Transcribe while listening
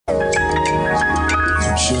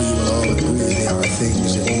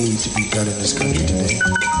out in this country today.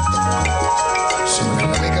 So when I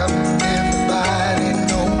wake up, everybody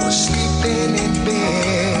knows sleeping in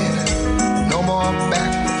bed. No more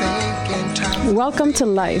back thinking time. Welcome to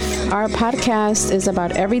Life. Our podcast is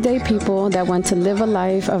about everyday people that want to live a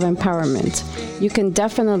life of empowerment. You can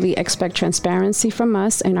definitely expect transparency from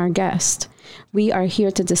us and our guest. We are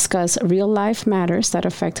here to discuss real-life matters that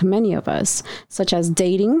affect many of us, such as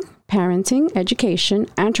dating, parenting, education,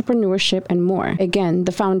 entrepreneurship, and more. Again,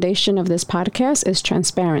 the foundation of this podcast is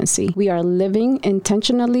transparency. We are living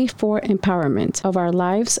intentionally for empowerment of our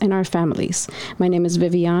lives and our families. My name is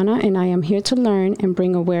Viviana, and I am here to learn and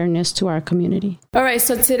bring awareness to our community. All right,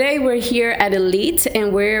 so today we're here at Elite,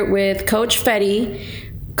 and we're with Coach Fetty,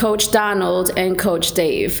 Coach Donald, and Coach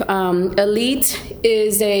Dave. Elite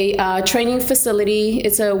is a training facility.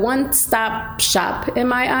 It's a one-stop shop in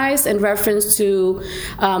my eyes in reference to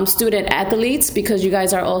student athletes, because you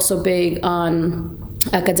guys are also big on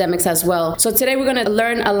academics as well. So today we're going to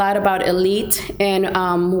learn a lot about Elite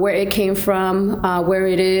and where it came from, where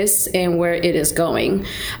it is, and where it is going.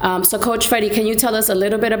 So Coach Fetty, can you tell us a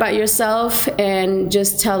little bit about yourself and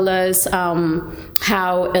just tell us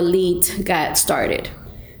how Elite got started?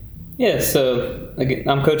 Yeah, so again,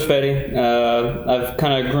 I'm Coach Fetty. I've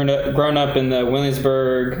kind of grown up in the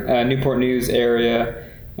Williamsburg, Newport News area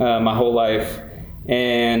my whole life.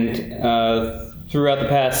 And throughout the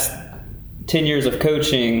past 10 years of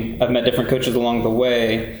coaching, I've met different coaches along the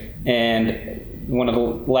way. And one of the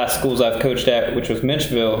last schools I've coached at, which was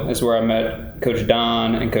Menchville, is where I met Coach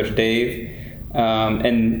Don and Coach Dave.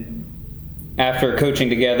 And after coaching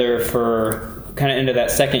together for kind of into that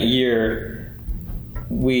second year,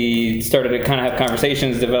 we started to kind of have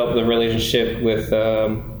conversations, develop the relationship with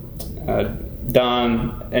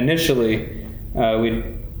Don. Initially,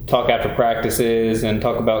 we'd talk after practices and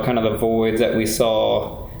talk about kind of the voids that we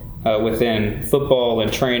saw within football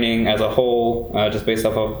and training as a whole, just based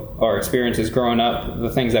off of our experiences growing up, the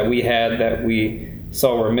things that we had that we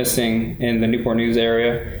saw were missing in the Newport News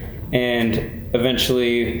area. And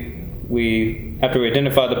eventually, after we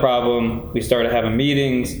identified the problem, we started having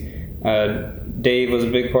meetings. Dave was a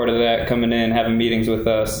big part of that, coming in, having meetings with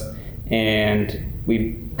us, and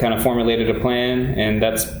we kind of formulated a plan, and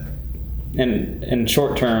that's, in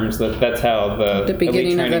short terms, that's how the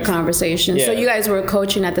beginning of the conversation. Yeah. So you guys were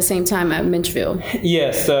coaching at the same time at Menchville.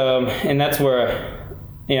 Yes, and that's where,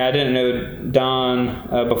 I didn't know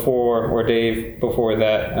Don before, or Dave before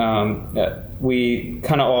that. That we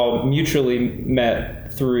kind of all mutually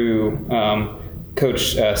met through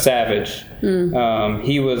Coach Savage.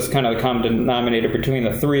 He was kind of the common denominator between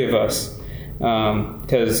the three of us,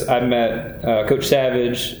 because I met Coach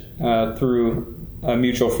Savage through a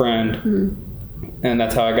mutual friend, and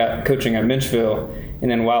that's how I got coaching at Menchville.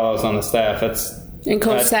 And then while I was on the staff, and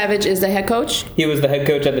Coach Savage is the head coach? He was the head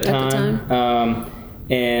coach at the time.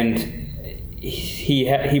 And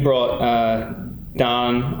he brought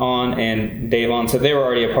Don on and Dave on, so they were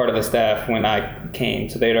already a part of the staff when I came,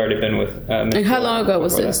 so they'd already been with and how long ago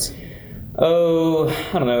was this? That.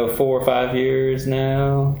 I don't know, 4 or 5 years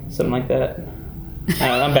now, something like that.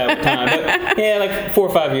 I'm bad with time, but yeah, like 4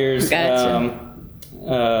 or 5 years. Gotcha.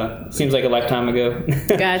 Seems like a lifetime ago.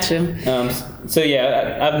 Gotcha. So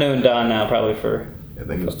yeah, I've known Don now probably for, I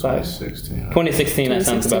think it was 2016. 2016, that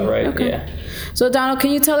sounds about right. Okay. Yeah. So Donald,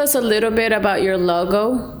 can you tell us a little bit about your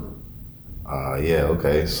logo?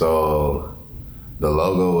 Okay. So the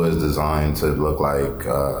logo is designed to look like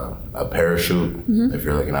a parachute. If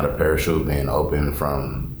you're looking at a parachute being open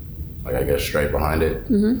from, straight behind it.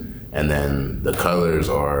 And then the colors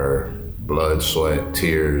are blood, sweat,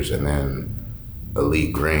 tears, and then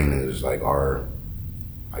Elite Green is like our,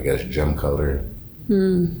 gym color.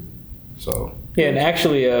 So. Yeah, and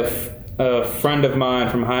actually a friend of mine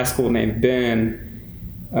from high school named Ben,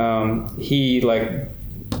 he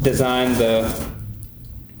designed the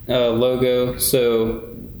logo. So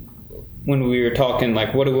when we were talking,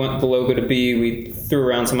 what do we want the logo to be, we threw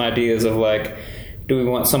around some ideas of do we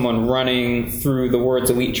want someone running through the words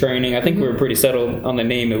Elite Training? I think we were pretty settled on the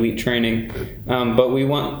name Elite Training, but we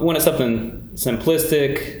wanted something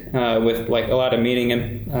simplistic with a lot of meaning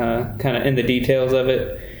and kind of in the details of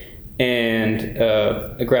it. And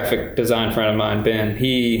a graphic design friend of mine, Ben,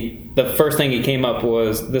 the first thing he came up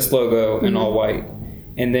was this logo in all white.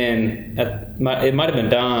 And then it might have been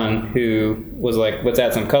Don who was let's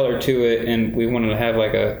add some color to it, and we wanted to have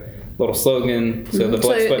a little slogan. So the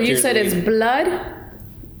blood, sweat, tears. You said it's blood,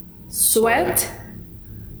 sweat,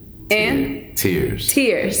 and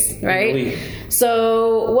tears, right?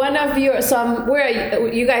 So one of your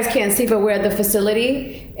where you guys can't see, but we're at the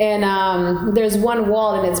facility, And there's one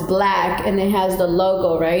wall and it's black and it has the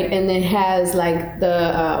logo, right? And it has like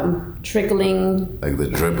the trickling, like the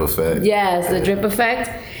drip effect. Yes, the drip effect.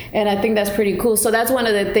 And I think that's pretty cool. So that's one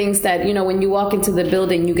of the things that, you know, when you walk into the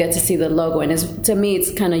building, you get to see the logo. And to me,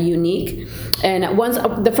 it's kind of unique. And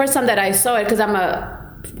the first time that I saw it, because I'm a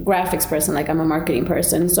graphics person, like I'm a marketing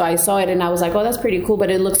person, so I saw it and I was like, oh, that's pretty cool, but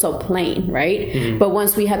it looks so plain, right? Mm-hmm. But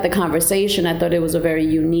once we had the conversation, I thought it was a very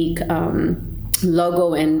unique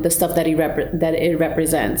logo and the stuff that it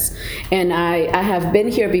represents. And I have been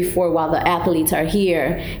here before while the athletes are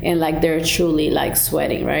here and like they're truly like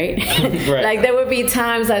sweating, right? Right. Like there would be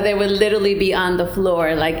times that they would literally be on the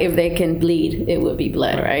floor, like if they can bleed, it would be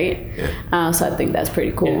blood, right? So I think that's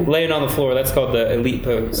pretty cool. Yeah, laying on the floor, that's called the elite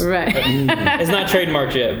pose. Right. It's not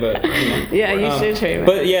trademarked yet, but you know. Yeah, you should trademark.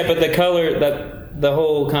 But the color, the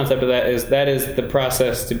whole concept of that is the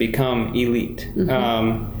process to become elite.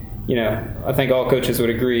 Mm-hmm. You know, I think all coaches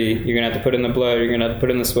would agree. You're gonna have to put in the blood. You're gonna have to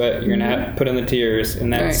put in the sweat. You're gonna have to put in the tears,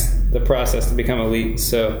 and that's the process to become elite.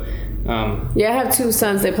 So, I have two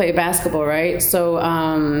sons. They play basketball, right? So,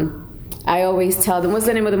 I always tell them, what's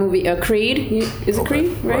the name of the movie? Creed? Is it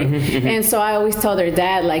Creed? Right? And so I always tell their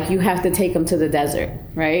dad, like, you have to take them to the desert,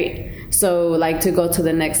 right? So, like, to go to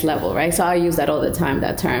the next level, right? So I use that all the time,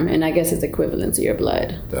 that term, and I guess it's equivalent to your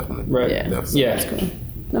blood. Definitely. Right. Yeah. Definitely. Yeah. That's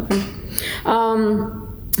cool. Okay.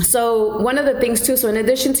 So one of the things too, so in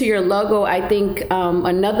addition to your logo, I think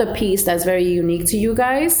another piece that's very unique to you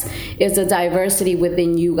guys is the diversity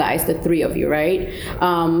within you guys, the three of you, right?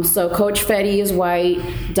 So Coach Fetty is white,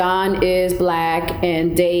 Don is black,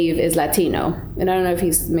 and Dave is Latino. And I don't know if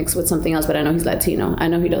he's mixed with something else, but I know he's Latino. I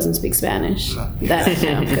know he doesn't speak Spanish. That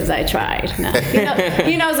I know because I tried. No,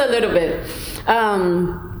 he knows a little bit.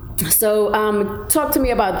 So talk to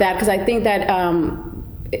me about that, because I think that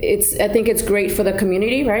I think it's great for the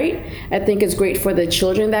community, right? I think it's great for the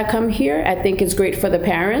children that come here. I think it's great for the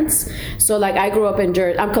parents. So like I grew up in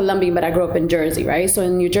Jersey. I'm Colombian, but I grew up in Jersey, right? So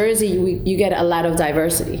in New Jersey, you get a lot of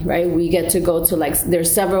diversity, right? We get to go to there's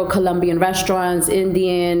several Colombian restaurants,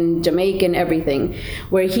 Indian, Jamaican, everything.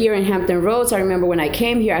 Where here in Hampton Roads, I remember when I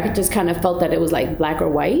came here, I just kind of felt that it was like black or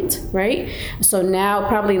white, right? So now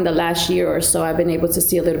probably in the last year or so, I've been able to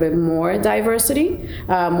see a little bit more diversity,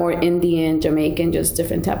 more Indian, Jamaican, just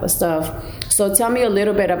different type of stuff. So tell me a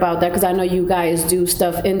little bit about that, because I know you guys do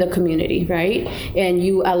stuff in the community, right? And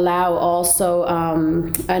you allow also,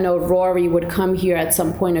 I know Rory would come here at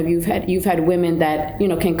some point. You've had women that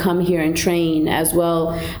can come here and train as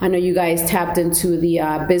well. I know you guys tapped into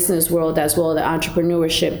the business world as well, the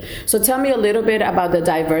entrepreneurship. So tell me a little bit about the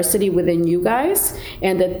diversity within you guys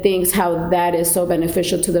and the things, how that is so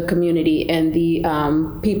beneficial to the community and the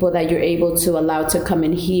people that you're able to allow to come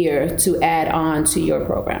in here to add on to your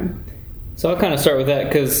program. So I'll kind of start with that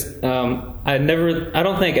because I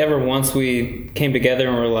don't think ever once we came together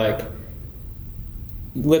and were like,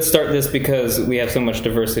 let's start this because we have so much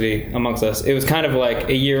diversity amongst us. It was kind of like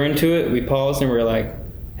a year into it, we paused and we were like,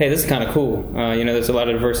 hey, this is kind of cool. There's a lot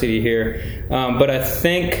of diversity here. But I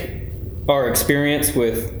think our experience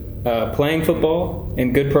with playing football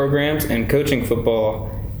and good programs and coaching football,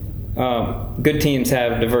 good teams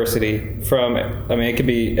have diversity it could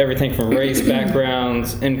be everything from race,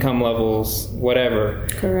 backgrounds, income levels, whatever.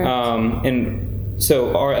 Correct. And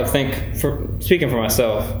so I think, speaking for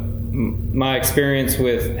myself, my experience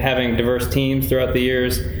with having diverse teams throughout the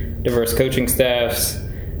years, diverse coaching staffs,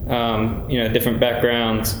 different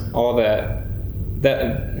backgrounds, all that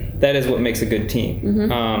is what makes a good team.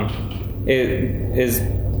 Mm-hmm. It is,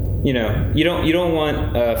 you don't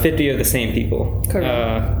want 50 of the same people.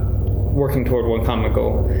 Correct. Working toward one common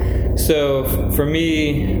goal. So for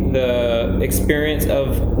me, the experience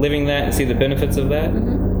of living that and see the benefits of that,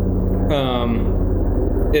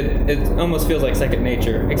 it almost feels like second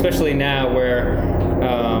nature, especially now where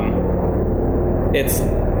it's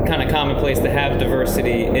kind of commonplace to have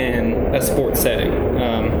diversity in a sports setting.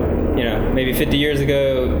 Maybe 50 years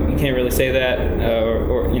ago, you can't really say that,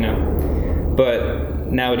 but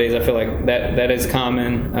nowadays I feel like that is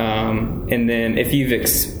common. And then if you've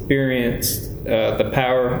experienced the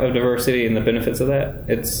power of diversity and the benefits of that,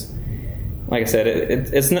 it's, like I said,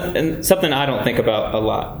 it's not something I don't think about a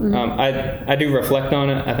lot. Mm-hmm. I do reflect on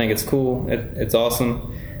it. I think it's cool. It's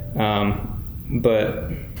awesome.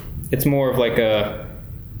 But it's more of like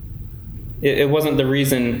it wasn't the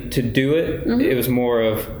reason to do it. Mm-hmm. It was more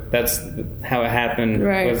of that's how it happened,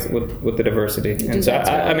 right, with the diversity. And so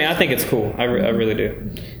I think it's cool. I really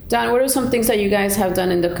do. Don, what are some things that you guys have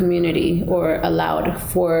done in the community or allowed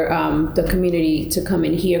for the community to come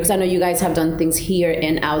in here? Because I know you guys have done things here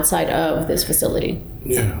and outside of this facility.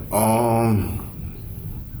 Yeah.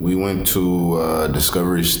 We went to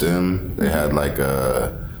Discovery STEM. They had like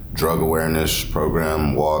a drug awareness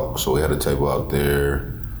program walk, so we had a table out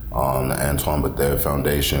there. The Antoine Bethea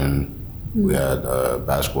Foundation. We had a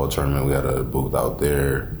basketball tournament. We had a booth out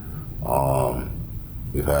there.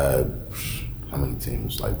 We've had, how many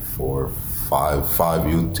teams? Like five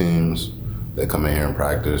youth teams that come in here and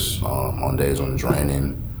practice on days when it's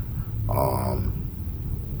raining. And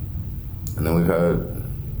then we've had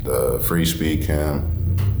the free speed camp,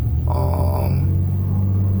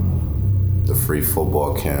 the free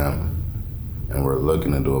football camp, and we're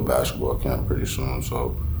looking to do a basketball camp pretty soon.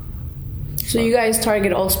 So you guys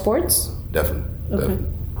target all sports? Definitely. Okay. Definitely.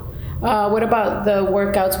 What about the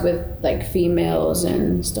workouts with like females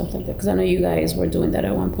and stuff like that? Because I know you guys were doing that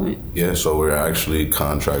at one point. Yeah, so we're actually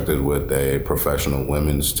contracted with a professional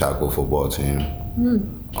women's tackle football team,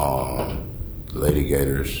 Lady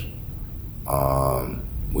Gators.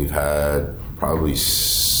 We've had probably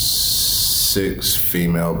 6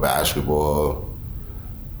 female basketball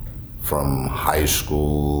from high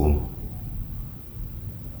school.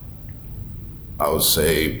 I would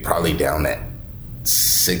say probably down at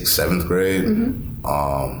 6th, 7th grade.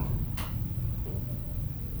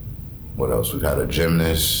 What else? We've had a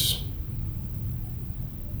gymnast,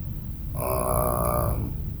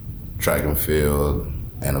 track and field,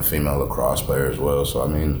 and a female lacrosse player as well. So, I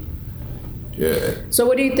mean, yeah. So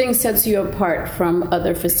what do you think sets you apart from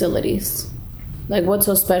other facilities? Like, what's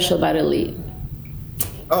so special about Elite?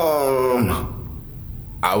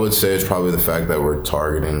 I would say it's probably the fact that we're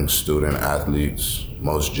targeting student athletes.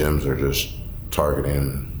 Most gyms are just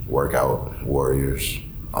targeting workout warriors,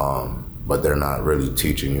 but they're not really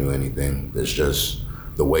teaching you anything. It's just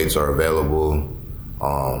the weights are available,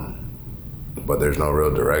 but there's no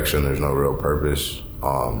real direction, there's no real purpose,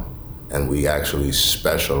 and we actually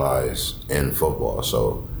specialize in football.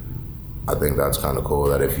 So I think that's kind of cool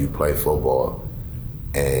that if you play football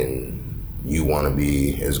and you want to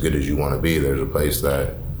be as good as you want to be, there's a place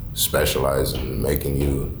that specializes in making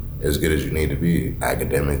you as good as you need to be,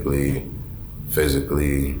 academically,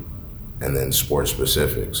 physically, and then sports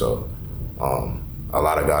specific. So a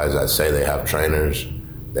lot of guys that say they have trainers,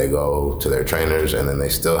 they go to their trainers and then they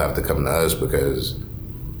still have to come to us because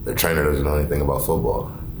their trainer doesn't know anything about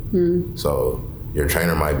football. So your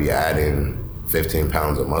trainer might be adding 15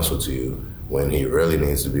 pounds of muscle to you when he really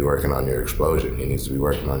needs to be working on your explosion. He needs to be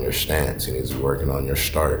working on your stance. He needs to be working on your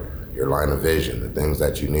start, your line of vision, the things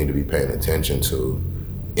that you need to be paying attention to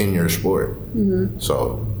in your sport.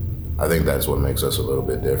 So I think that's what makes us a little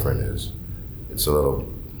bit different, is it's a little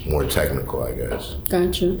more technical, I guess.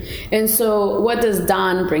 Gotcha. And so what does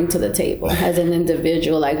Don bring to the table as an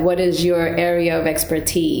individual? Like, what is your area of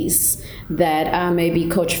expertise that maybe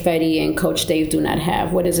Coach Fetty and Coach Dave do not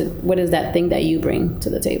have? What is it? What is that thing that you bring to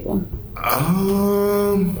the table?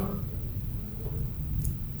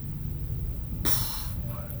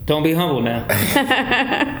 Don't be humble now.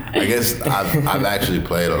 I guess I've actually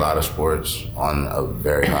played a lot of sports on a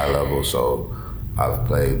very high level. So I've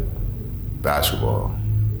played basketball,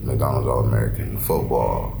 McDonald's All-American,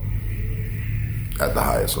 football at the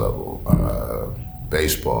highest level,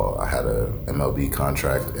 baseball. I had a MLB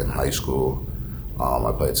contract in high school.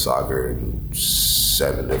 I played soccer in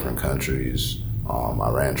 7 different countries. I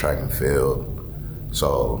ran track and field.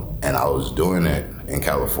 So, and I was doing it in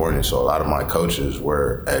California, so a lot of my coaches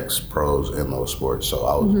were ex-pros in those sports. So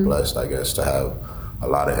I was blessed, I guess, to have a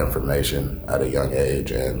lot of information at a young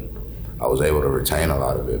age, and I was able to retain a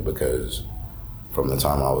lot of it because from the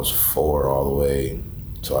time I was 4 all the way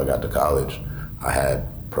till I got to college, I had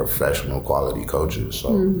professional quality coaches.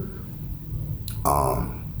 So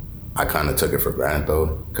I kind of took it for granted, though,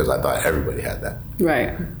 because I thought everybody had that.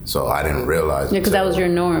 Right. So I didn't realize. Yeah, because that was your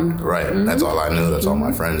norm. Right. That's all I knew. That's all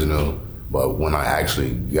my friends knew. But when I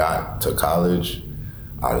actually got to college,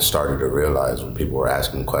 I started to realize when people were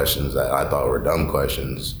asking questions that I thought were dumb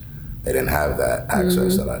questions, they didn't have that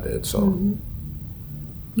access that I did. So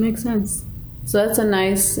makes sense. So that's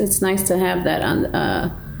it's nice to have that on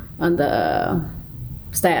the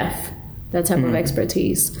staff, that type of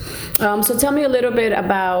expertise. So tell me a little bit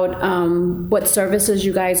about what services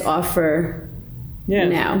you guys offer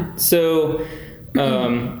now. So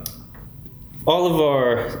all of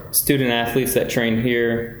our student athletes that train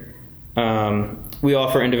here, we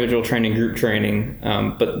offer individual training, group training,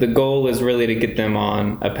 but the goal is really to get them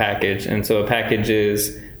on a package. And so a package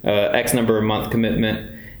is X number of month commitment,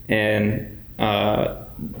 and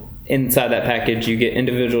inside that package you get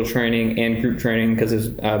individual training and group training because there's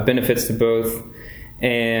benefits to both,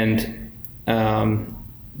 and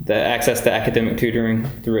the access to academic tutoring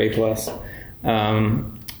through A+.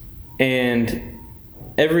 And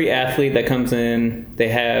every athlete that comes in, they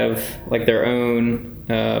have like their own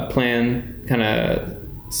plan, kind of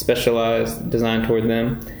specialized, designed toward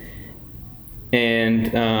them.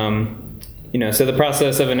 And, so the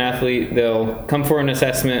process of an athlete, they'll come for an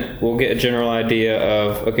assessment. We'll get a general idea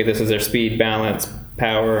of, okay, this is their speed, balance,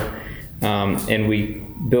 power, and we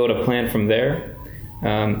build a plan from there.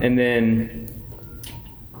 And then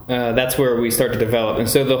that's where we start to develop. And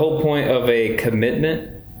so the whole point of a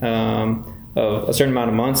commitment of a certain amount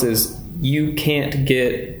of months is you can't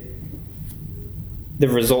get the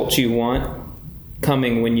results you want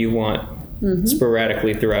coming when you want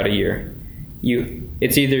sporadically throughout a year.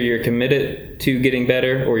 It's either you're committed to getting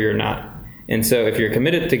better or you're not. And so if you're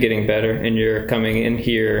committed to getting better and you're coming in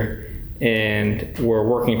here and we're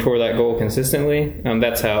working toward that goal consistently,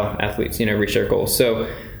 that's how athletes, reach their goals. So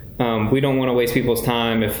we don't want to waste people's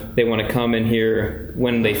time if they want to come in here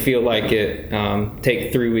when they feel like it,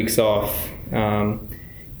 take 3 weeks off, come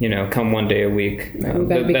 1 day a week. Right, we've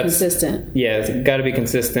got to be consistent. Yeah, it's got to be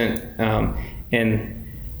consistent. And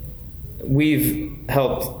we've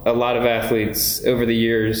helped a lot of athletes over the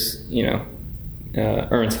years,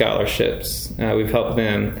 earn scholarships. We've helped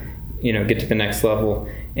them, get to the next level.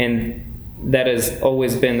 And that has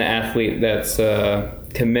always been the athlete that's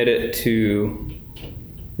committed to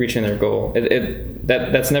reaching their goal.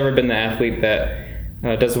 That's never been the athlete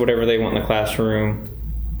that does whatever they want in the classroom,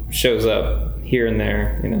 shows up here and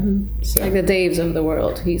there, So. Like the Daves of the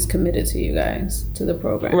world, he's committed to you guys, to the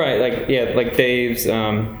program. Right, like Dave's,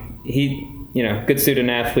 he, good student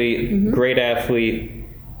athlete, great athlete.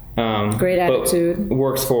 Great attitude.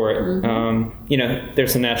 Works for it.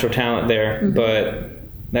 There's some natural talent there, but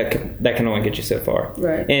that can only get you so far.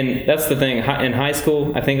 Right. And that's the thing. In high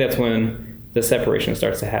school, I think that's when the separation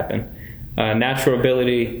starts to happen. Natural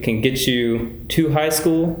ability can get you to high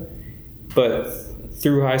school, but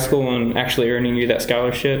through high school and actually earning you that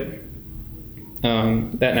scholarship,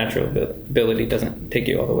 that natural ability doesn't take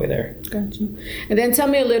you all the way there. Gotcha. And then tell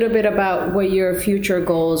me a little bit about what your future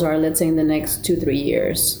goals are, let's say in the next 2-3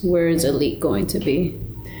 years. Where is Elite going to be?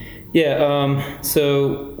 Yeah,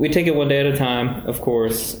 so we take it one day at a time, of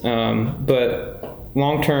course, but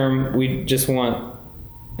long term, we just want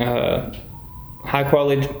high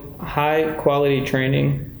quality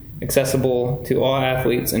training accessible to all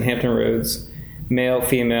athletes in Hampton Roads, male,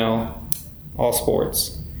 female, all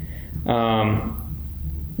sports.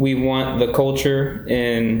 We want the culture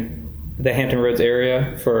in the Hampton Roads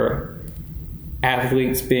area for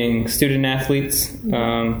athletes being student athletes.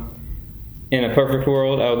 In a perfect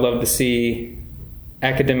world, I would love to see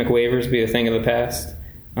academic waivers be a thing of the past.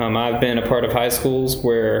 I've been a part of high schools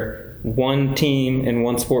where one team in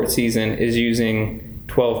one sports season is using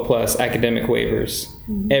 12 plus academic waivers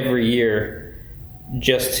every year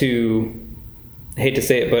just to, I hate to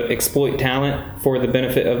say it, but exploit talent for the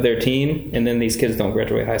benefit of their team, and then these kids don't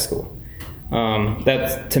graduate high school.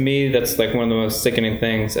 To me, that's like one of the most sickening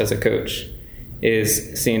things as a coach,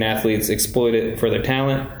 is seeing athletes exploit it for their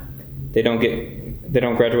talent. They don't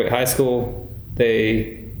graduate high school.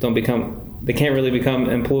 They can't really become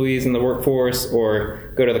employees in the workforce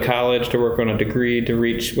or go to the college to work on a degree to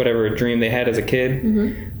reach whatever dream they had as a kid.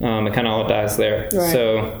 It kind of all dies there. Right.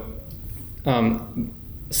 So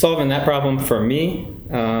solving that problem for me,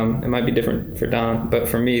 it might be different for Don, but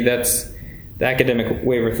for me, that's the academic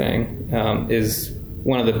waiver thing, is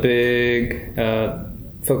one of the big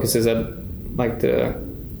focuses I'd like to,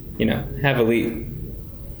 have Elite.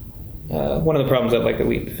 One of the problems I'd like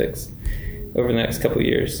Elite to fix over the next couple of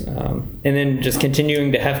years. And then just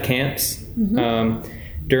continuing to have camps.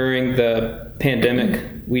 During the pandemic,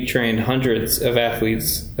 we trained hundreds of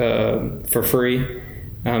athletes for free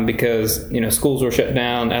because, schools were shut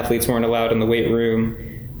down, athletes weren't allowed in the weight room.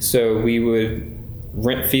 So we would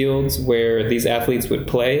rent fields where these athletes would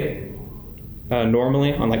play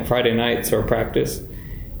normally on like Friday nights or practice.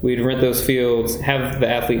 We'd rent those fields, have the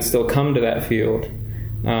athletes still come to that field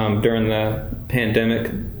during the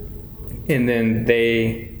pandemic, and then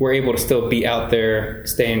they were able to still be out there,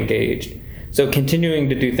 stay engaged. So continuing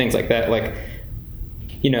to do things like that, like,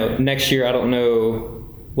 next year I don't know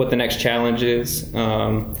what the next challenge is,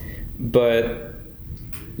 but,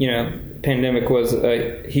 pandemic was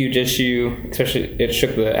a huge issue, especially it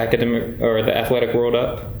shook the academic or the athletic world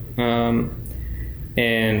up,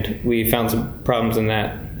 and we found some problems in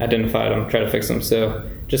that, identified them, tried to fix them. So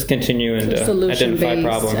just continuing to identify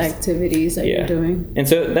problems, activities that you're doing. And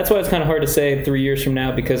so that's why it's kind of hard to say 3 years from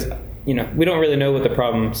now, because we don't really know what the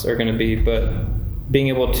problems are going to be, but being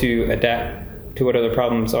able to adapt to what other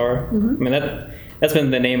problems are. I mean, that's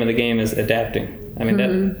been the name of the game, is adapting. I mean,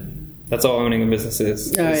 that's all owning a business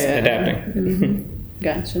is adapting.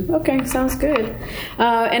 Gotcha. Okay, sounds good.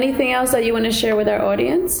 Anything else that you want to share with our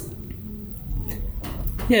audience?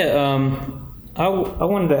 Yeah, I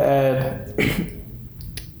wanted to add,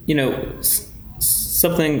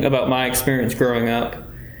 something about my experience growing up.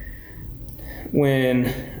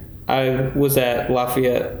 When I was at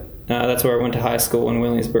Lafayette, that's where I went to high school in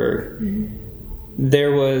Williamsburg,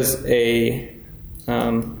 there was a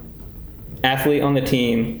athlete on the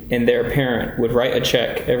team, and their parent would write a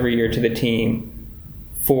check every year to the team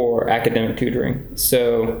for academic tutoring.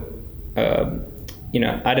 So, I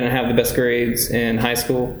didn't have the best grades in high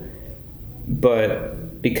school,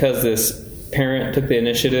 but because this parent took the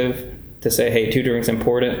initiative to say, hey, tutoring's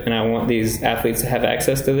important, and I want these athletes to have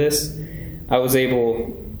access to this, I was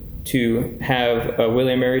able to have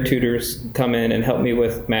William & Mary tutors come in and help me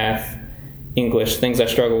with math, English, things I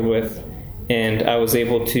struggled with, and I was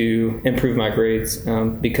able to improve my grades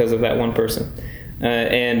because of that one person.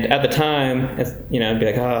 And at the time, I'd be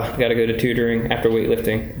like, I got to go to tutoring after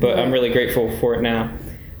weightlifting, but I'm really grateful for it now.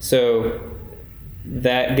 So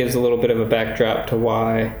that gives a little bit of a backdrop to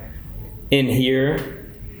why in here,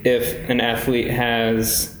 if an athlete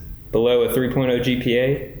has below a 3.0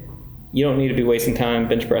 GPA, you don't need to be wasting time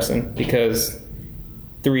bench pressing, because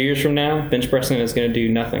 3 years from now, bench pressing is going to do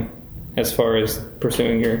nothing as far as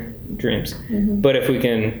pursuing your dreams. But if we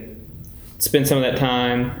can spend some of that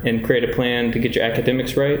time and create a plan to get your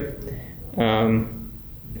academics right, and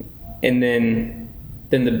then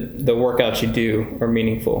the workouts you do are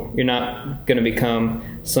meaningful. You're not going to become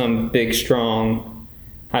some big, strong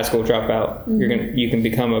high school dropout. You can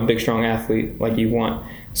become a big, strong athlete like you want.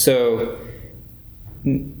 So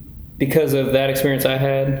because of that experience I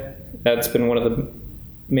had, that's been one of the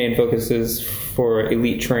main focuses for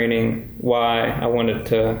elite training, why I wanted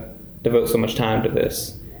to devote so much time to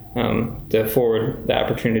this. To forward the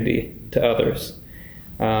opportunity to others.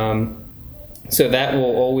 So that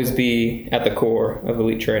will always be at the core of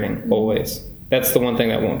elite training, always. That's the one thing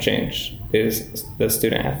that won't change, is the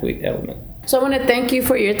student-athlete element. So I want to thank you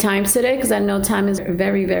for your time today, because I know time is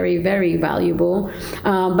very, very, very valuable.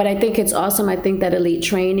 But I think it's awesome. I think that elite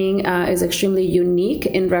training is extremely unique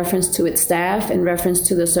in reference to its staff, in reference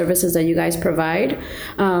to the services that you guys provide.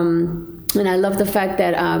 And I love the fact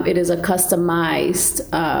that it is a customized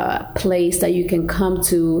place that you can come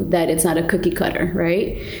to, that it's not a cookie cutter,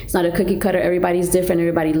 right? It's not a cookie cutter. Everybody's different.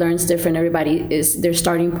 Everybody learns different. Their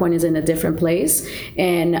starting point is in a different place.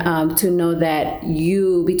 And to know that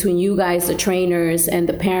between you guys, the trainers, and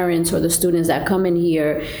the parents or the students that come in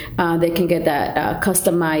here, they can get that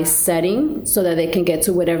customized setting so that they can get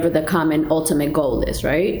to whatever the common ultimate goal is,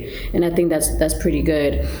 right? And I think that's pretty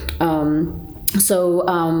good. So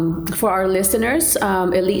for our listeners,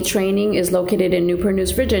 Elite Training is located in Newport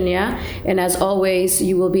News, Virginia. And as always,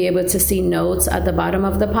 you will be able to see notes at the bottom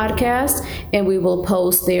of the podcast, and we will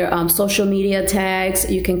post their social media tags.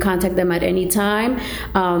 You can contact them at any time.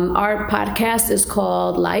 Our podcast is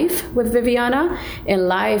called Life with Viviana, and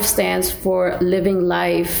Life stands for Living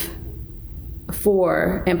Life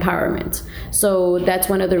for Empowerment. So that's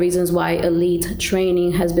one of the reasons why Elite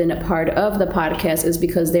Training has been a part of the podcast, is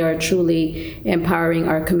because they are truly empowering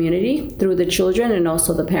our community through the children and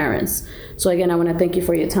also the parents. So again, I want to thank you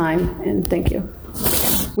for your time, and thank you.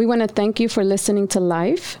 We want to thank you for listening to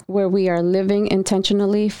Life, where we are living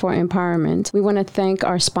intentionally for empowerment. We want to thank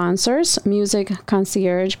our sponsors, Music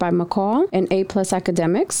Concierge by McCall and A+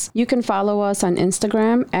 Academics. You can follow us on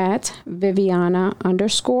Instagram at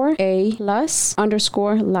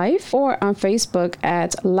Viviana_A+_life, or on Facebook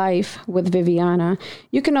at Life with Viviana.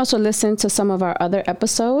 You can also listen to some of our other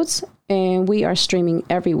episodes, and we are streaming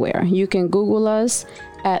everywhere. You can Google us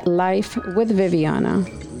at Life with Viviana.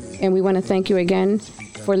 And we want to thank you again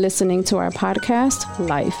for listening to our podcast,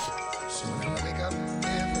 Life. So when I wake up,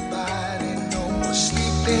 everybody knows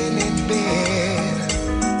sleeping in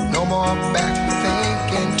bed. No more back